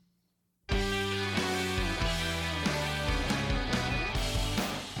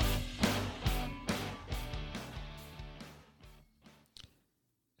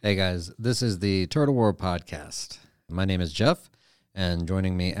Hey guys, this is the Turtle War podcast. My name is Jeff, and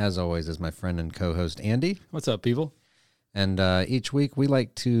joining me as always is my friend and co-host Andy. What's up, people? And each week we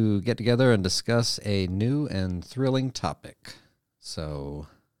like to get together and discuss a new and thrilling topic. So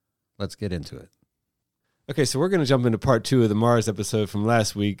let's get into it. Okay, so we're going to jump into part 2 of the Mars episode from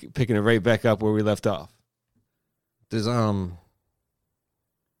last week, picking it right back up where we left off. Is the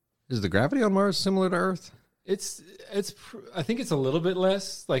gravity on Mars similar to Earth? It's. I think it's a little bit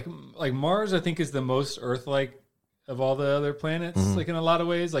less. Like Mars, I think is the most Earth-like of all the other planets. Mm-hmm. Like in a lot of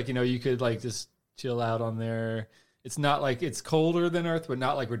ways, like you could like just chill out on there. It's not like it's colder than Earth, but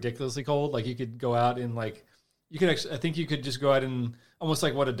not like ridiculously cold. Like you could go out and like you could actually. I think you could just go out and almost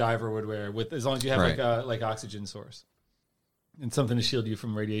like what a diver would wear, with as long as you have right. like oxygen source and something to shield you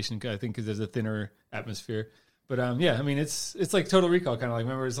from radiation. I think because there's a thinner atmosphere. But yeah, I mean it's like Total Recall kind of like.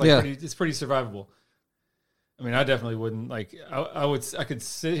 Remember, it's like it's pretty survivable. I mean, I definitely wouldn't like. I could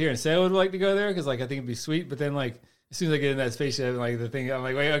sit here and say I would like to go there because, like, I think it'd be sweet. But then, like, as soon as I get in that spaceship, and, like the thing, I'm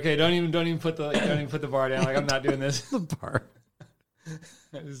like, wait, okay, don't even put the bar down. Like, I'm not doing this. The bar.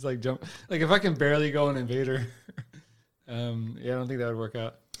 I just like jump. Like, if I can barely go in Invader, yeah, I don't think that would work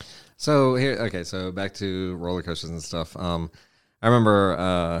out. So so back to roller coasters and stuff. I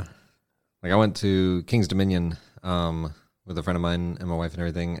remember, like, I went to King's Dominion with a friend of mine and my wife and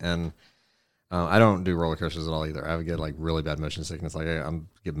everything, and. I don't do roller coasters at all either. I would get like really bad motion sickness. Like I'm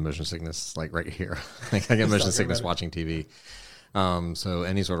getting motion sickness like right here. Like I get motion sickness watching TV. So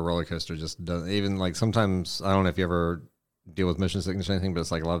any sort of roller coaster just doesn't. Even like sometimes I don't know if you ever deal with motion sickness or anything, but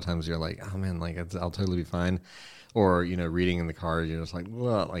it's like a lot of times you're like, oh man, like I'll totally be fine. Or reading in the car, you're just like,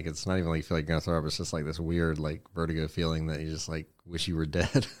 well, like it's not even like you feel like you're gonna throw up. It's just like this weird like vertigo feeling that you just like wish you were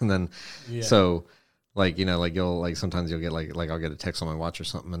dead. And then so. Like, like you'll like sometimes you'll get like I'll get a text on my watch or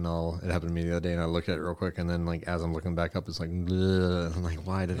something and it happened to me the other day and I look at it real quick and then like as I'm looking back up it's like I'm like,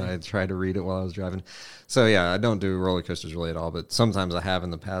 why did I try to read it while I was driving? So yeah, I don't do roller coasters really at all, but sometimes I have in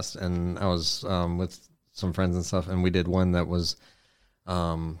the past. And I was with some friends and stuff and we did one that was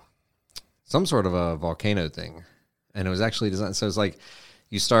some sort of a volcano thing, and it was actually designed so it's like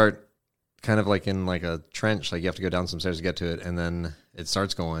you start kind of like in like a trench, like you have to go down some stairs to get to it, and then it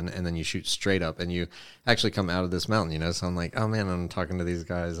starts going, and then you shoot straight up, and you actually come out of this mountain, So I'm like, oh man, I'm talking to these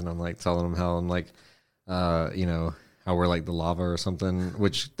guys, and I'm like telling them how I'm like, how we're like the lava or something,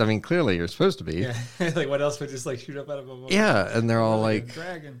 which I mean, clearly you're supposed to be. Yeah, like what else would just like shoot up out of a volcano? Yeah, and they're all like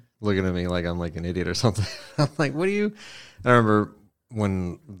dragon, looking at me like I'm like an idiot or something. I'm like, what do you? I remember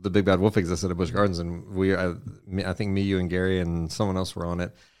when the Big Bad Wolf existed at Busch Gardens, and I think me, you, and Gary, and someone else were on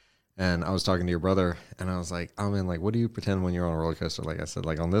it. And I was talking to your brother, and I was like, oh, man, like, what do you pretend when you're on a roller coaster? Like I said,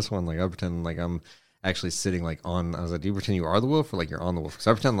 like, on this one, like, I pretend like I'm actually sitting, like, on, I was like, do you pretend you are the wolf or, like, you're on the wolf? Because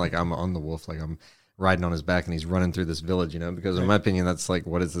I pretend like I'm on the wolf, like, I'm riding on his back, and he's running through this village, Because in my opinion, that's, like,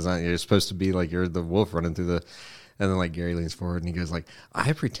 what it's designed. You're supposed to be, like, you're the wolf running through the, and then, like, Gary leans forward, and he goes, like,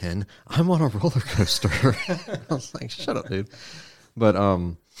 I pretend I'm on a roller coaster. I was like, shut up, dude. But,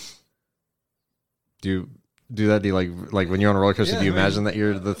 do that? Do you like when you're on a roller coaster? Do you imagine that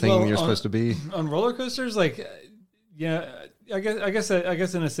you're the thing you're supposed to be on roller coasters? Like, yeah, I guess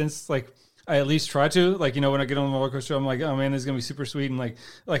in a sense, like I at least try to. Like, when I get on the roller coaster, I'm like, oh man, this is gonna be super sweet. And like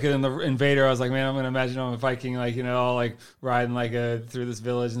in the Invader, I was like, man, I'm gonna imagine I'm a Viking, like all like riding like through this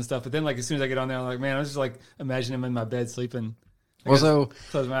village and stuff. But then like as soon as I get on there, I'm like, man, I'm just like imagine him in my bed sleeping. So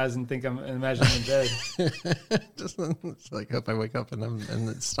close my eyes and think I'm in bed. Just like hope I wake up and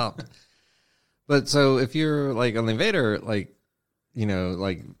it's stopped. But so if you're like on the Invader, like,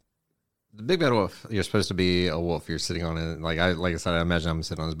 like the Big Bad Wolf, you're supposed to be a wolf. You're sitting on it. Like I said, I imagine I'm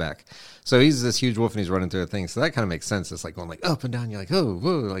sitting on his back. So he's this huge wolf and he's running through a thing. So that kind of makes sense. It's like going like up and down. You're like, oh,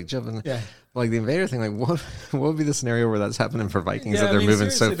 whoa, like jumping. Yeah. Like the Invader thing, like what would be the scenario where that's happening for Vikings that they're moving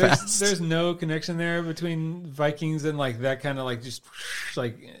so fast? There's no connection there between Vikings and like that kind of like just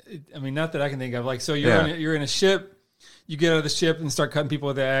like, I mean, not that I can think of. Like, so you're in a ship. You get out of the ship and start cutting people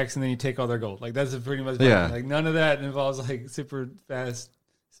with the axe, and then you take all their gold. Like that's pretty much like none of that involves like super fast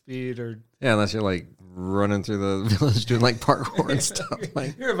speed or unless you're like running through the village doing like parkour and stuff.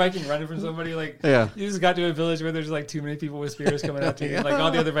 Like you're a Viking running from somebody. Like you just got to a village where there's like too many people with spears coming after you. And, like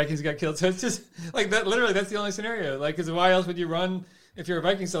all the other Vikings got killed. So it's just like that. Literally, that's the only scenario. Like, because why else would you run if you're a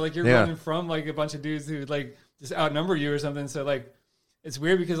Viking? So like you're running from like a bunch of dudes who like just outnumber you or something. So like it's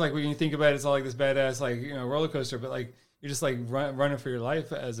weird because like when you think about it, it's all like this badass like roller coaster, but like. You're just like running for your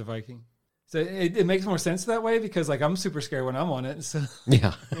life as a Viking. So it makes more sense that way because like I'm super scared when I'm on it. So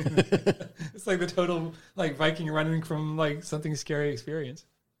yeah, it's like the total like Viking running from like something scary experience.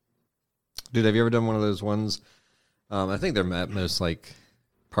 Dude, have you ever done one of those ones? I think they're at most like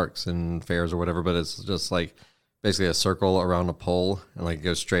parks and fairs or whatever, but it's just like basically a circle around a pole and like it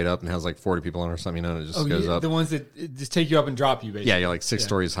goes straight up and has like 40 people on it or something, and it just goes up. The ones that just take you up and drop you, basically. Yeah, you're like 6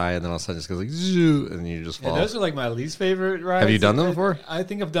 stories high, and then all of a sudden it just goes like zoo, and you just fall. Yeah, those are like my least favorite rides. Have you done them before? I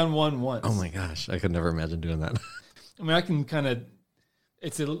think I've done one once. Oh my gosh, I could never imagine doing that. I mean, I can kind of.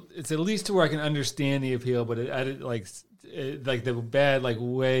 It's at least to where I can understand the appeal, but like the bad like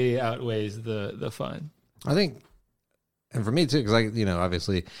way outweighs the fun. I think, and for me too, because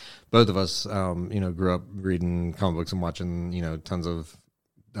obviously, both of us grew up reading comic books and watching tons of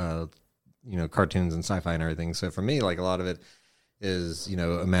cartoons and sci-fi and everything. So for me, like a lot of it is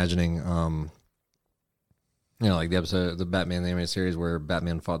imagining like the Batman the animated series where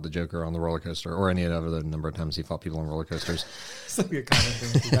Batman fought the Joker on the roller coaster, or any other number of times he fought people on roller coasters. It's like a common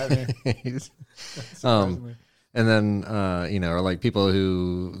thing for Batman. And then or like people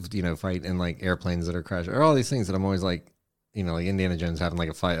who fight in like airplanes that are crashing, or all these things that I'm always like, like Indiana Jones having like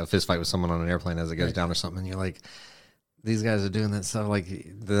a fist fight with someone on an airplane as it goes down or something. And you're like, these guys are doing that stuff. Like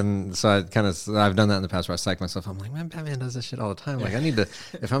I've done that in the past where I psych myself. I'm like, man, Batman does this shit all the time. Like I need to,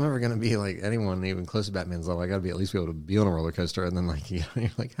 if I'm ever going to be like anyone even close to Batman's level, I got to at least be able to be on a roller coaster. And then like, you're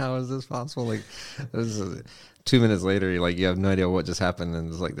like, how is this possible? Like 2 minutes later, you have no idea what just happened. And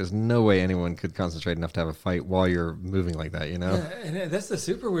it's like, there's no way anyone could concentrate enough to have a fight while you're moving like that, Yeah, and that's the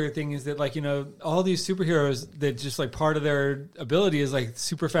super weird thing is that like, all these superheroes that just like part of their ability is like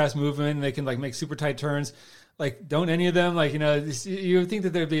super fast movement. And they can like make super tight turns. Like, don't any of them, like, you would think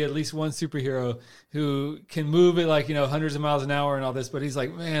that there'd be at least one superhero who can move at, like, hundreds of miles an hour and all this, but he's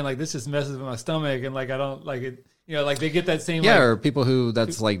like, man, like, this just messes with my stomach, and, like, I don't, like, it, like, they get that same, or people who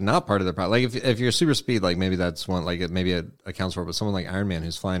that's, like, not part of their problem. Like, if you're super speed, like, maybe that's one, like, maybe it accounts for it, but someone like Iron Man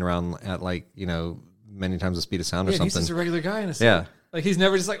who's flying around at, like, many times the speed of sound or something. He's just a regular guy in a suit. Yeah. Like, he's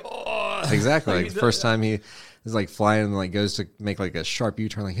never just like, oh. Exactly. Like, the first time he is like flying and like goes to make like a sharp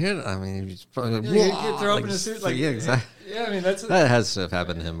U-turn, like hit. I mean, he's probably you throw up in a suit, like exactly. Yeah, I mean that has to have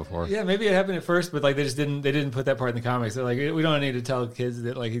happened to him before. Yeah, maybe it happened at first, but like they didn't put that part in the comics. They're like, we don't need to tell kids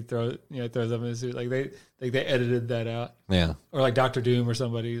that like he throws up in a suit. Like they edited that out. Yeah. Or like Dr. Doom or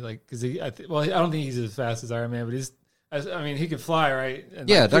somebody, like because I don't think he's as fast as Iron Man, but he can fly, right? And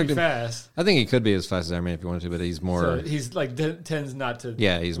yeah, like, pretty fast. I think he could be as fast as Iron Man if you wanted to, but he's more. So he's like tends not to.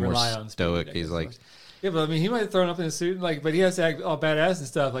 Yeah, he's more on stoic. He's like. Yeah, but I mean, he might have thrown up in a suit, like, but he has to act all badass and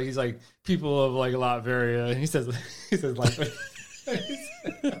stuff. Like he's like people of like Latveria, and he says like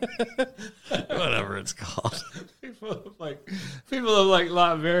whatever it's called. People of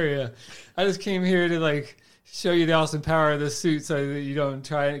Latveria. I just came here to like show you the awesome power of this suit so that you don't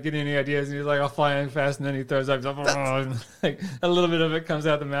try and get any ideas. And he's like, I'll fly in fast, and then he throws up, and like a little bit of it comes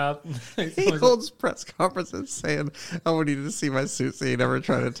out the mouth. He holds press conferences saying, I want you to see my suit so you never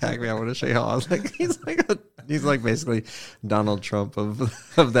try to attack me. I want to show you how I was like, he's like basically Donald Trump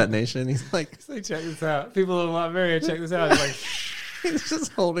of that nation. He's like, check this out. People in Latveria, check this out. He's like, he's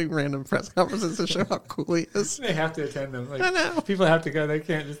just holding random press conferences to show how cool he is. They have to attend them. Like, I know. People have to go. They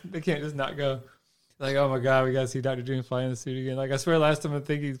can't just not go. Like, oh my God, we got to see Dr. Doom fly in the suit again. Like, I swear last time I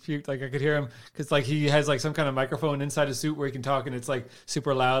think he puked, like I could hear him because like he has like some kind of microphone inside his suit where he can talk and it's like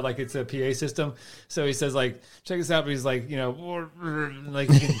super loud, like it's a PA system. So he says like, check this out, but he's like, like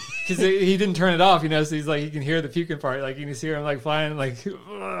because he didn't turn it off, so he's like, he can hear the puking part. Like you can just hear him like flying like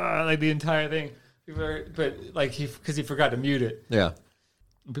the entire thing. But like because he forgot to mute it. Yeah.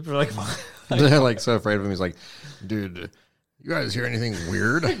 And people are like, they're like so afraid of him. He's like, dude, you guys hear anything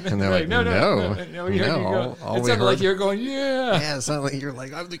weird? And they're like, no. It sounded like you're going, yeah. Yeah, it sounded like you're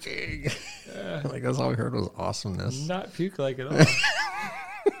like, I'm the king. Yeah. Like that's all we heard was awesomeness. Not puke like at all.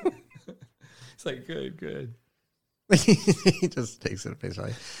 It's like, good. He just takes it at face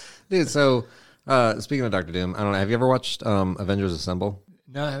value. Dude, so speaking of Dr. Doom, I don't know, have you ever watched Avengers Assemble?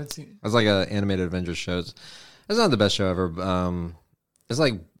 No, I haven't seen it. It's like an animated Avengers show. It's not the best show ever. It's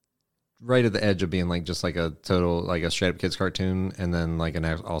like right at the edge of being like just like a total like a straight up kids cartoon, and then like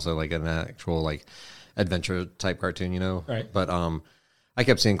also like an actual like adventure type cartoon, Right. But I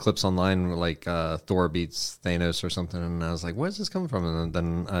kept seeing clips online where like Thor beats Thanos or something, and I was like, where's this coming from? And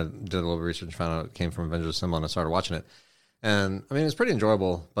then I did a little research and found out it came from Avengers Assemble, and I started watching it. And I mean, it's pretty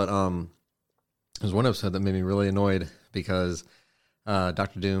enjoyable, but there's one episode that made me really annoyed because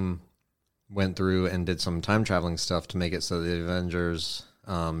Dr. Doom went through and did some time traveling stuff to make it so the Avengers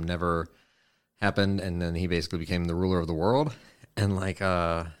never happened, and then he basically became the ruler of the world. And like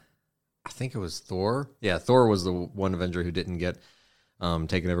I think it was Thor. Yeah, Thor was the one Avenger who didn't get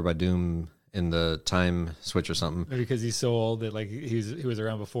taken over by Doom in the time switch or something. Maybe because he's so old that like he was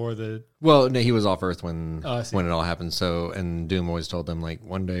around before the. Well, no, he was off Earth when it all happened. So, and Doom always told them like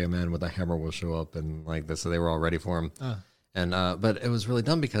one day a man with a hammer will show up and like this, so they were all ready for him. And but it was really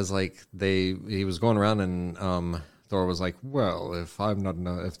dumb because like he was going around and Thor was like, well, if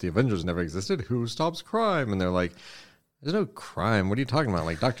the Avengers never existed, who stops crime? And they're like, there's no crime. What are you talking about?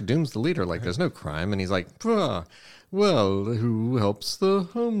 Like, Dr. Doom's the leader. Like, there's no crime. And he's like, well, who helps the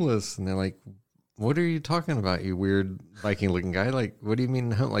homeless? And they're like, what are you talking about, you weird Viking looking guy? Like, what do you mean?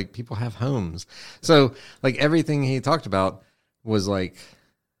 Like, people have homes. So like everything he talked about was like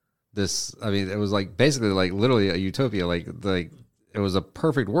this. I mean, it was like basically like literally a utopia. Like it was a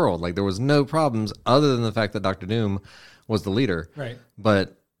perfect world. Like there was no problems other than the fact that Dr. Doom was the leader. Right.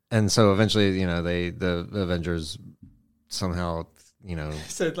 And so eventually, the Avengers somehow,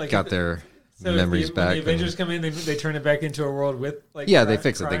 got their memories back. When the Avengers come in, they turn it back into a world with like they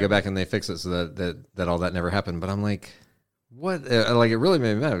fix it. They go back and they fix it so that all that never happened. But I'm like, what? Like it really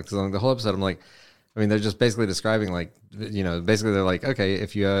made me mad because like the whole episode, I'm like, I mean, they're just basically describing like, basically they're like, okay,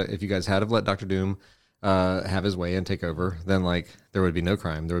 if you guys had have let Dr. Doom have his way and take over, then like there would be no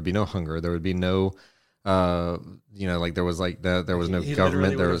crime, there would be no hunger, there would be no like there was no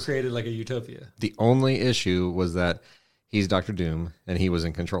government. There was created like a utopia. The only issue was that he's Dr. Doom and he was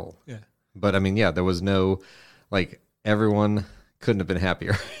in control. Yeah. But I mean, there was no like everyone couldn't have been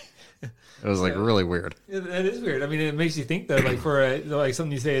happier. It was like really weird. Yeah, that is weird. I mean, it makes you think though, like for like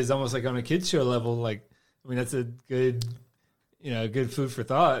something you say is almost like on a kids show level. Like, I mean, that's a good. Good food for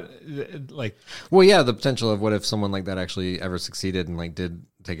thought. Like, well, yeah, the potential of what if someone like that actually ever succeeded and like did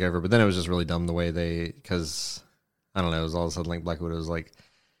take over, but then it was just really dumb the way because I don't know, it was all of a sudden like Black Widow was like,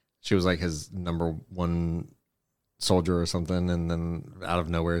 she was like his number one soldier or something, and then out of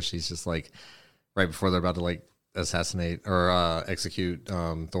nowhere, she's just like, right before they're about to like assassinate or execute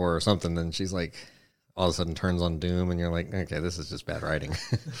Thor or something, then she's like, all of a sudden turns on Doom, and you're like, okay, this is just bad writing.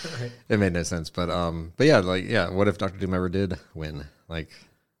 Right. It made no sense. But what if Dr. Doom ever did win? Like,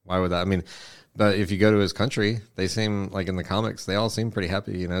 why would that? I mean, but if you go to his country, they seem like in the comics, they all seem pretty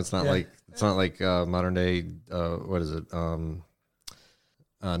happy. It's not like modern day. What is it?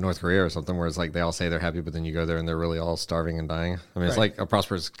 North Korea or something, where it's like they all say they're happy, but then you go there and they're really all starving and dying. I mean, it's like a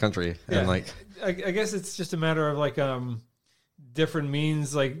prosperous country, and like I guess it's just a matter of like different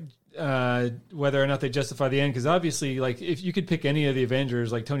means, like. Whether or not they justify the end, because obviously, like if you could pick any of the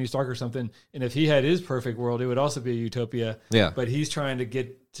Avengers, like Tony Stark or something, and if he had his perfect world, it would also be a utopia. Yeah. But he's trying to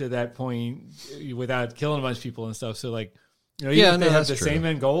get to that point without killing a bunch of people and stuff. So like, they have the same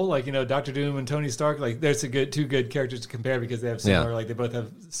end goal. Like Dr. Doom and Tony Stark, like there's two good characters to compare because they have similar, like they both have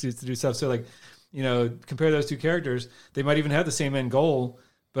suits to do stuff. So like, compare those two characters. They might even have the same end goal,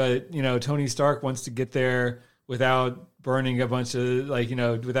 but Tony Stark wants to get there without burning a bunch of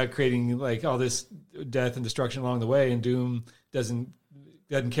without creating like all this death and destruction along the way, and Doom doesn't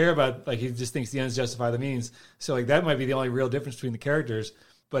care about, like, he just thinks the ends justify the means. So like that might be the only real difference between the characters,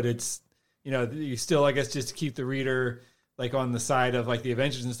 but it's you still, I guess, just to keep the reader like on the side of like the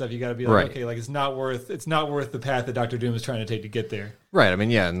Avengers and stuff, you got to be like, okay, like it's not worth the path that Dr. Doom is trying to take to get there. Right. I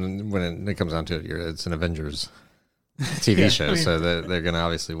mean, yeah, and when it comes down to it, it's an Avengers TV show, so they're going to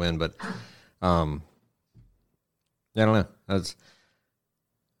obviously win, but I don't know. That's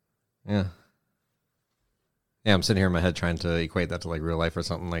I'm sitting here in my head trying to equate that to like real life or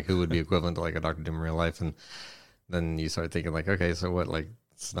something. Like, who would be equivalent to like a Dr. Doom in real life? And then you start thinking like, okay, so what? Like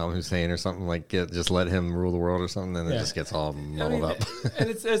Saddam Hussein or something? Like, just let him rule the world or something? Then it just gets all muddled up. And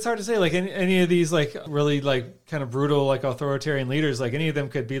it's hard to say. Like any of these like really like kind of brutal like authoritarian leaders, like any of them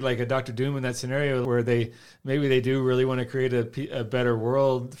could be like a Dr. Doom in that scenario where they do really want to create a better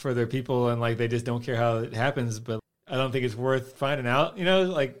world for their people, and like they just don't care how it happens, but I don't think it's worth finding out, and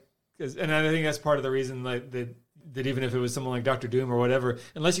I think that's part of the reason that even if it was someone like Dr. Doom or whatever,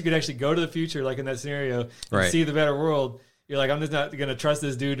 unless you could actually go to the future, like in that scenario, and see the better world, you're like, I'm just not going to trust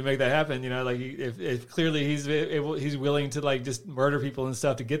this dude to make that happen. Like if clearly he's willing to like just murder people and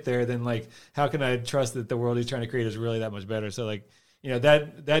stuff to get there, then like, how can I trust that the world he's trying to create is really that much better? So like,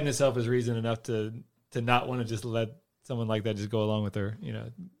 that in itself is reason enough to not want to just let someone like that just go along with their,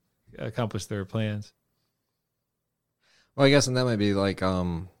 accomplish their plans. Well, I guess, and that might be like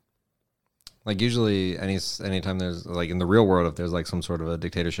usually anytime there's like in the real world, if there's like some sort of a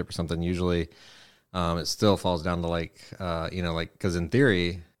dictatorship or something, usually it still falls down to like, because in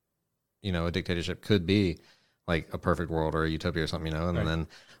theory, a dictatorship could be like a perfect world or a utopia or something, and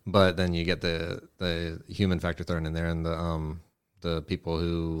but then you get the human factor thrown in there, and the people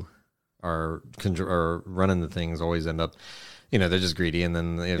who are running the things always end up, they're just greedy, and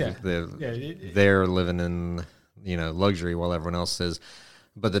then they're living in luxury while everyone else is.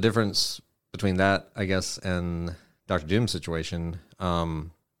 But the difference between that, I guess, and Dr. Doom's situation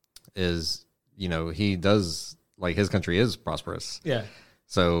is, he does, like, his country is prosperous. Yeah.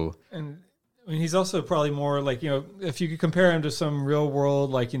 So, and I mean, he's also probably more like, if you could compare him to some real world,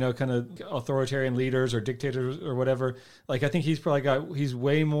 like, kind of authoritarian leaders or dictators or whatever, like, I think he's probably he's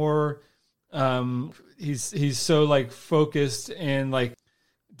way more, he's so like focused and like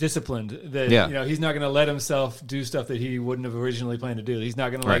disciplined that, he's not going to let himself do stuff that he wouldn't have originally planned to do. He's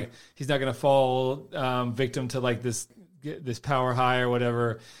not going to he's not going to fall victim to like this power high or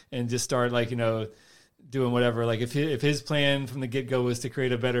whatever and just start like, doing whatever. Like if his plan from the get-go was to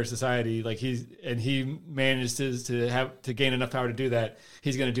create a better society, like he managed to gain enough power to do that,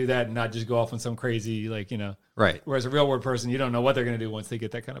 he's going to do that and not just go off on some crazy, like, right. Whereas a real world person, you don't know what they're going to do once they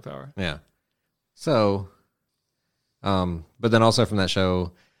get that kind of power. Yeah. So, but then also from that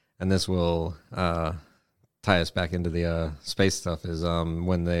show, and this will tie us back into the space stuff, is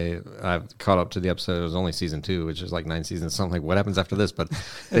when I've caught up to the episode. It was only season 2, which is like 9 seasons. So I'm like, what happens after this? But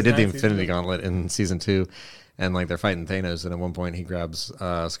they did the Infinity Gauntlet in season 2, and like they're fighting Thanos, and at one point he grabs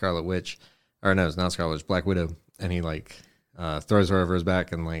Scarlet Witch, or no, it's not Scarlet Witch, Black Widow, and he like throws her over his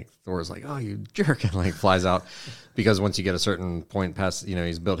back, and like Thor's like, oh, you jerk, and like flies out, because once you get a certain point past,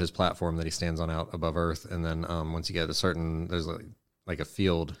 he's built his platform that he stands on out above Earth, and then once you get a certain, there's like a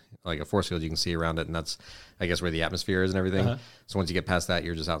field, like a force field you can see around it, and that's, I guess, where the atmosphere is and everything. Uh-huh. So once you get past that,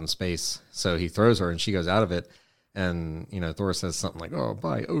 you're just out in space. So he throws her, and she goes out of it, and Thor says something like, "Oh,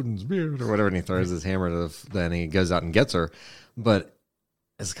 by Odin's beard," or whatever, and he throws his hammer then he goes out and gets her. But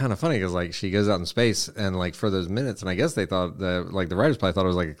it's kind of funny because like she goes out in space, and like for those minutes, and I guess they thought that like the writers probably thought it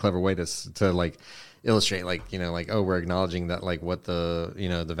was like a clever way to like illustrate like like, oh, we're acknowledging that like what the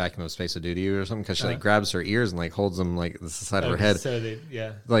the vacuum of space would do to you or something, because she like grabs her ears and like holds them like the side of her head, so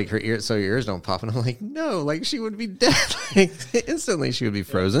like her ears, so your ears don't pop. And I'm like, no, like she would be dead, like instantly she would be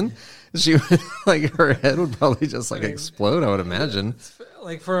frozen. She would, like her head would probably just like explode, I would imagine.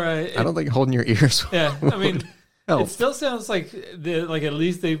 Like I don't think holding your ears I mean help. It still sounds like at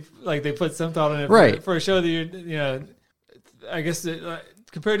least they put some thought in it, right, for a show that I guess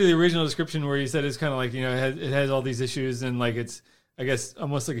compared to the original description where you said it's kind of like, it has all these issues and like it's, I guess,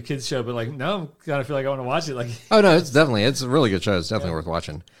 almost like a kid's show, but like now I'm kind of feel like I want to watch it. Like, oh no, it's a really good show. It's definitely worth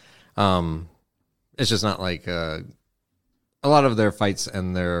watching. It's just not like a lot of their fights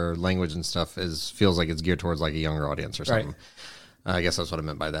and their language and stuff feels like it's geared towards like a younger audience or something. Right. I guess that's what I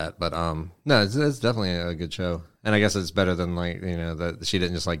meant by that. But no, it's definitely a good show, and I guess it's better than like that she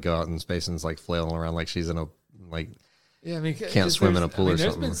didn't just like go out in space and like flailing around like she's in a like. Yeah, I mean, can't swim in a pool or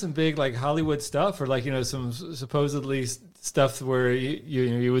something. There's been some big like Hollywood stuff, or like some supposedly stuff where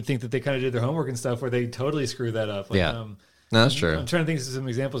you would think that they kind of did their homework and stuff, where they totally screw that up. Like, yeah, no, that's true. I'm trying to think of some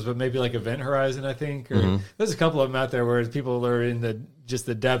examples, but maybe like Event Horizon, I think, or there's a couple of them out there where people are in the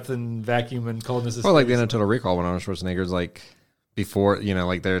depth and vacuum and coldness of space. Or like the end of Total Recall when Arnold Schwarzenegger's like before,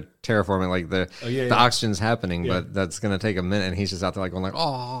 like they're terraforming, like the oxygen's happening, but that's going to take a minute, and he's just out there like going like,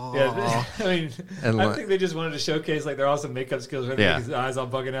 oh. Yeah, I mean, I think they just wanted to showcase like their awesome makeup skills, right? Make his eyes all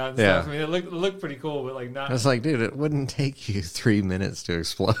bugging out and stuff. I mean, it looked pretty cool, but like not. It's like, dude, it wouldn't take you 3 minutes to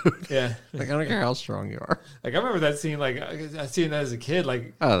explode. Yeah. Like, I don't care how strong you are. Like, I remember that scene, like, I seen that as a kid.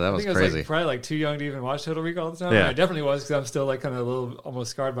 Like, oh, that was crazy. I was like, probably like too young to even watch Total Recall all the time. Yeah. I definitely was, because I'm still like kind of a little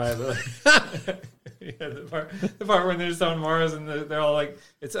almost scarred by it. But like, yeah, the part when they're just on Mars and they're all like,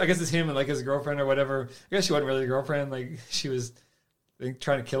 I guess it's him and like his girlfriend or whatever. I guess she wasn't really a girlfriend. Like, she was, I think,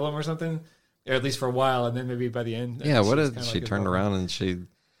 trying to kill him or something, or at least for a while, and then maybe by the end. Yeah, what did she turned around and she?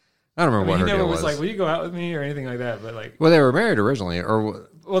 I don't remember what her deal was. He never was like, "Will you go out with me?" or anything like that. But like, well, they were married originally, or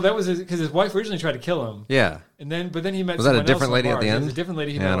well, that was because his wife originally tried to kill him. Yeah, but then he met. Was that a different lady at the end? It was a different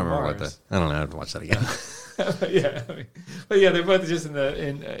lady. He met I don't remember Mars. what I don't know. I have to watch that again. Yeah, but yeah, they're both just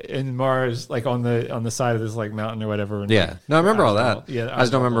in Mars, like on the side of this like mountain or whatever. And yeah, no, I remember all that. Yeah, I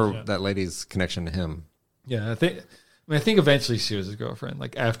just don't remember that lady's connection to him. Yeah, I think eventually she was his girlfriend.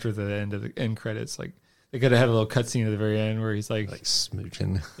 Like after the end credits, like they could have had a little cutscene at the very end where he's like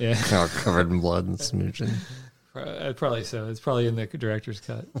smooching. Yeah, all covered in blood and smooching. Probably so. It's probably in the director's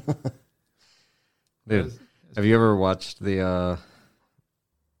cut. Dude, have you ever watched the?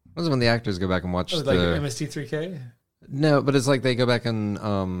 What is it when the actors go back and watch like MST3K? No, but it's like they go back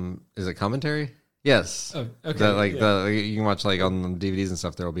and is it commentary? Yes. Oh, okay. You can watch like on DVDs and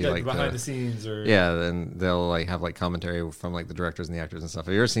stuff. There will be like behind the scenes or and they'll like have like commentary from like the directors and the actors and stuff.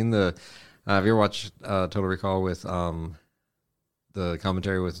 Have you ever seen have you ever watched Total Recall with the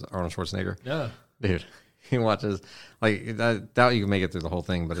commentary with Arnold Schwarzenegger? Yeah, dude. He watches like that. Doubt you can make it through the whole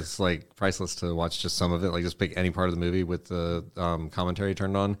thing, but it's like priceless to watch just some of it. Like just pick any part of the movie with the commentary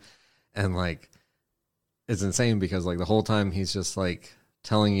turned on, and like it's insane because like the whole time he's just like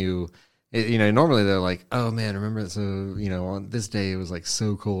telling you, normally they're like, oh man, remember so on this day it was like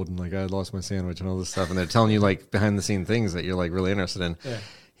so cold and like I lost my sandwich and all this stuff, and they're telling you like behind the scene things that you're like really interested in. Yeah.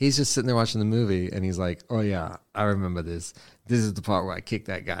 he's just sitting there watching the movie, and he's like, "Oh yeah, I remember this. This is the part where I kicked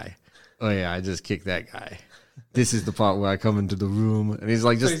that guy. Oh yeah, I just kicked that guy. This is the part where I come into the room," and he's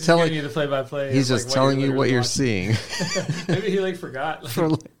like, just telling you the play-by-play. He's just telling you what you're seeing. Maybe he like forgot for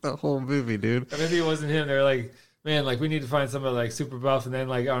like the whole movie, dude. Or maybe it wasn't him. They're like, man, like we need to find somebody like super buff, and then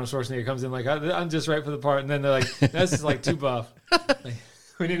like Arnold Schwarzenegger comes in like, I'm just right for the part, and then they're like, that's just like too buff. Like,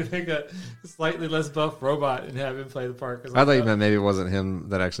 we need to make a slightly less buff robot and have him play the part. I thought you meant maybe it wasn't him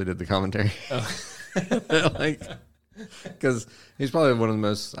that actually did the commentary. Oh. Like, because he's probably one of the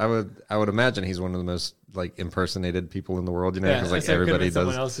most. I would imagine he's one of the most like impersonated people in the world. You know, because like everybody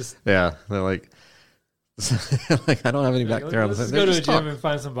does. Yeah, they're like. Like I don't have any back there. Let's go to a gym and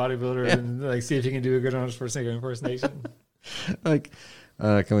find some bodybuilder and like see if you can do a good Arnold Schwarzenegger impersonation. Like,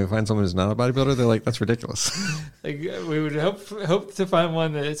 can we find someone who's not a bodybuilder? They're like, that's ridiculous. Like we would hope to find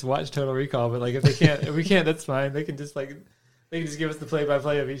one that's watched Total Recall, but like if we can't, that's fine. They can just give us the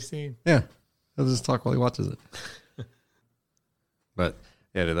play-by-play of each scene. Yeah, he'll just talk while he watches it. But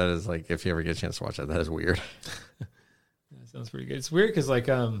yeah, dude, that is like if you ever get a chance to watch that is weird. That sounds pretty good. It's weird because like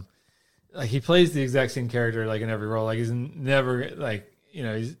he plays the exact same character like in every role. Like he's never like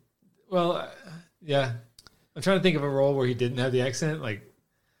he's yeah. I'm trying to think of a role where he didn't have the accent, like,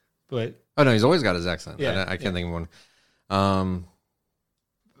 but oh no, he's always got his accent. Yeah, I can't think of one.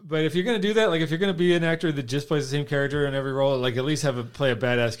 But if you're gonna do that, like if you're gonna be an actor that just plays the same character in every role, like at least play a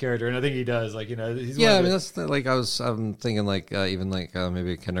badass character, and I think he does. Like he's I mean that's like I'm thinking like even like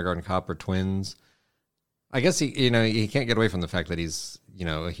maybe Kindergarten Cop or Twins. I guess he can't get away from the fact that he's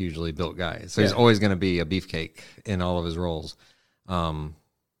a hugely built guy, so he's always going to be a beefcake in all of his roles. But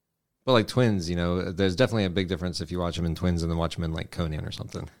like Twins, there's definitely a big difference if you watch him in Twins and then watch him in like Conan or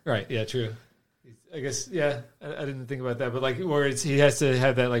something. Right? Yeah, true. I guess I didn't think about that, but like where he has to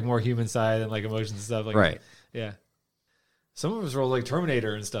have that like more human side and like emotions and stuff. Like right. Yeah. Some of his roles like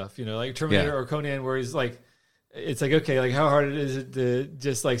Terminator and stuff, like Terminator or Conan, where he's like. It's like, okay, like how hard is it to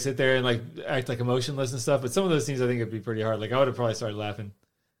just like sit there and like act like emotionless and stuff? But some of those scenes I think it'd be pretty hard. Like I would have probably started laughing.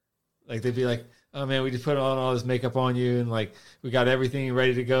 Like they'd be like, oh man, we just put on all this makeup on you and like we got everything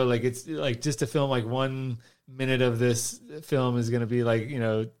ready to go. Like it's like just to film like 1 minute of this film is going to be like,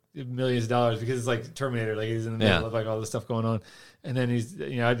 millions of dollars because it's like Terminator. Like he's in the middle of like all this stuff going on. And then he's,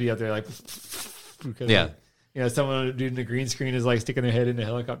 I'd be out there like, because someone doing the green screen is like sticking their head in the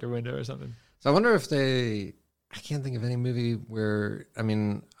helicopter window or something. So I wonder if I can't think of any movie where, I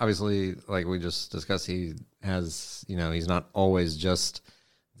mean, obviously, like we just discussed, he has, he's not always just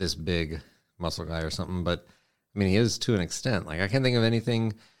this big muscle guy or something, but I mean, he is to an extent. Like, I can't think of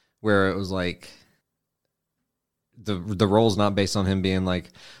anything where it was like the role's not based on him being like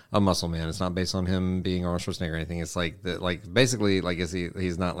a muscle man. It's not based on him being Arnold Schwarzenegger or anything. It's like basically, like,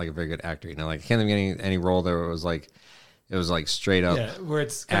 he's not like a very good actor, Like, I can't think of any role there where it was like straight up, where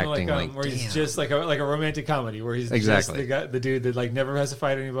it's kind of like where he's just like a romantic comedy where he's exactly just the dude that like never has to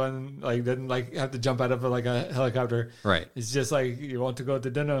fight anyone, like doesn't like have to jump out of like a helicopter. Right. It's just like you want to go to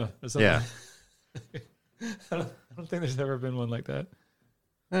dinner or something. Yeah. I don't think there's ever been one like that.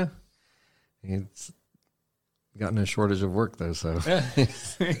 Yeah. It's gotten a shortage of work though, so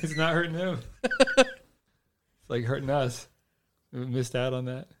it's not hurting him. It's like hurting us. We missed out on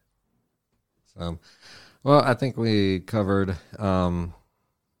that. So. Well, I think we covered,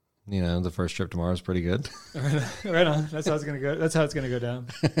 the first trip to Mars is pretty good. Right on. That's how it's gonna go. That's how it's gonna go down.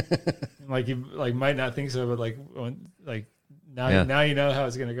 Like you might not think so, but now you know how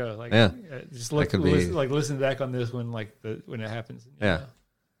it's gonna go. Like just listen back on this when when it happens. Yeah.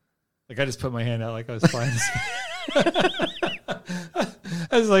 Like I just put my hand out like I was flying.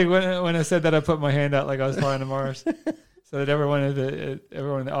 I was like when I said that I put my hand out like I was flying to Mars, so that everyone in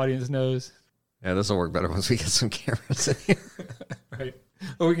the audience knows. Yeah, this will work better once we get some cameras in here. Right.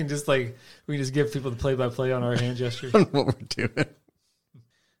 Or we can just give people the play-by-play on our hand gesture. On what we're doing.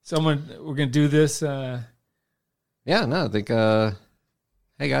 We're going to do this. I think, hey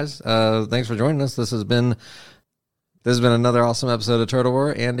guys, thanks for joining us. This has been another awesome episode of Turtle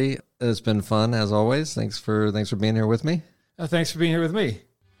War. Andy, it's been fun as always. Thanks for being here with me. Thanks for being here with me.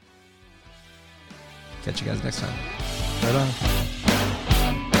 Catch you guys next time. Right on.